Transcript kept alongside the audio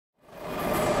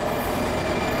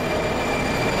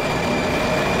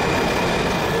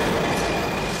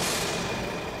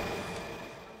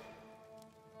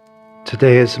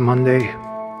Today is Monday,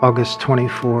 August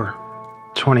 24,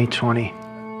 2020,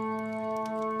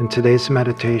 and today's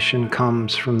meditation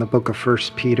comes from the book of 1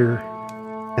 Peter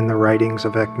and the writings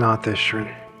of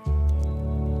Ecnothisran.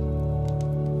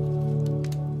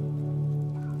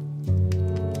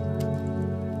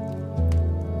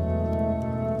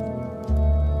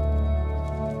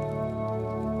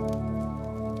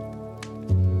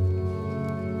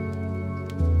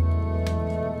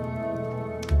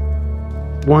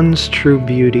 One's true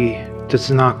beauty does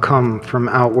not come from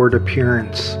outward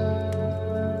appearance.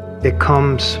 It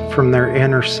comes from their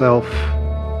inner self,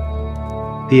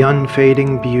 the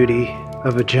unfading beauty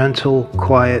of a gentle,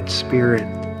 quiet spirit,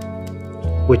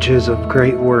 which is of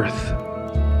great worth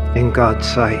in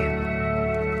God's sight.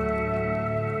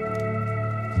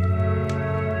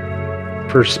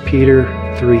 1 Peter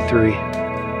 3:3.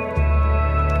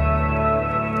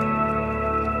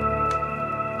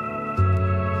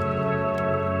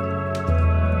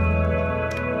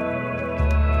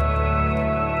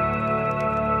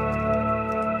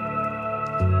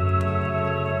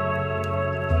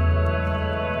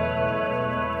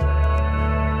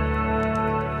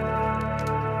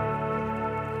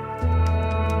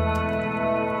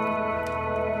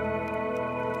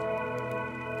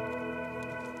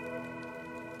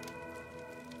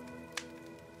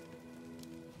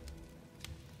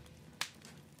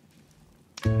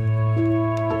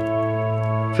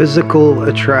 Physical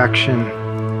attraction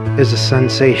is a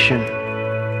sensation,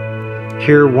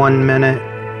 here 1 minute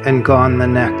and gone the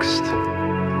next.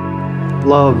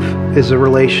 Love is a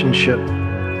relationship.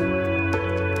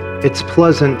 It's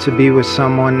pleasant to be with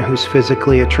someone who's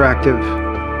physically attractive,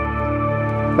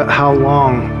 but how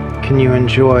long can you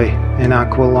enjoy an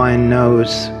aquiline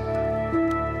nose?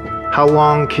 How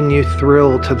long can you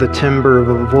thrill to the timbre of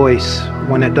a voice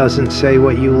when it doesn't say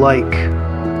what you like?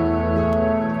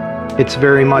 It's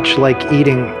very much like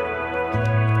eating.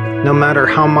 No matter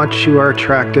how much you are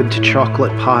attracted to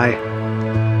chocolate pie,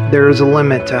 there is a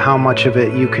limit to how much of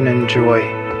it you can enjoy.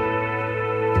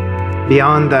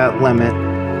 Beyond that limit,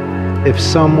 if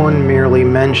someone merely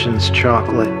mentions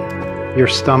chocolate, your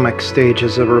stomach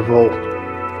stages a revolt.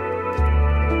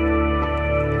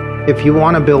 If you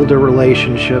want to build a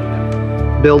relationship,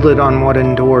 build it on what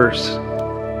endures.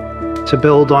 To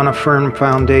build on a firm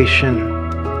foundation,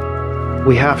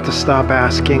 we have to stop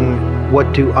asking,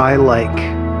 what do I like?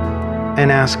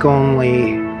 And ask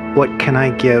only, what can I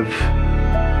give?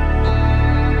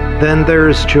 Then there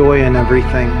is joy in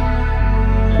everything,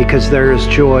 because there is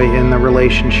joy in the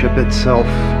relationship itself,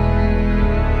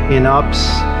 in ups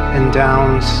and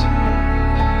downs,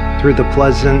 through the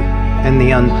pleasant and the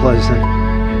unpleasant,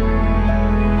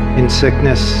 in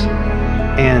sickness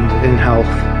and in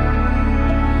health.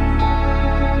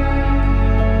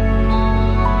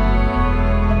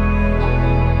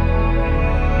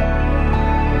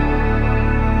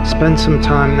 Spend some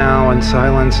time now in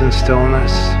silence and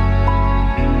stillness,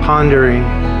 pondering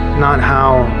not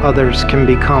how others can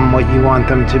become what you want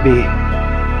them to be,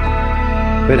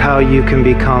 but how you can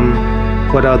become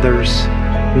what others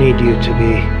need you to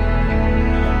be.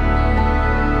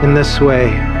 In this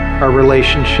way, our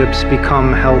relationships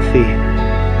become healthy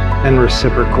and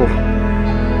reciprocal,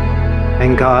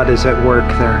 and God is at work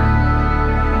there.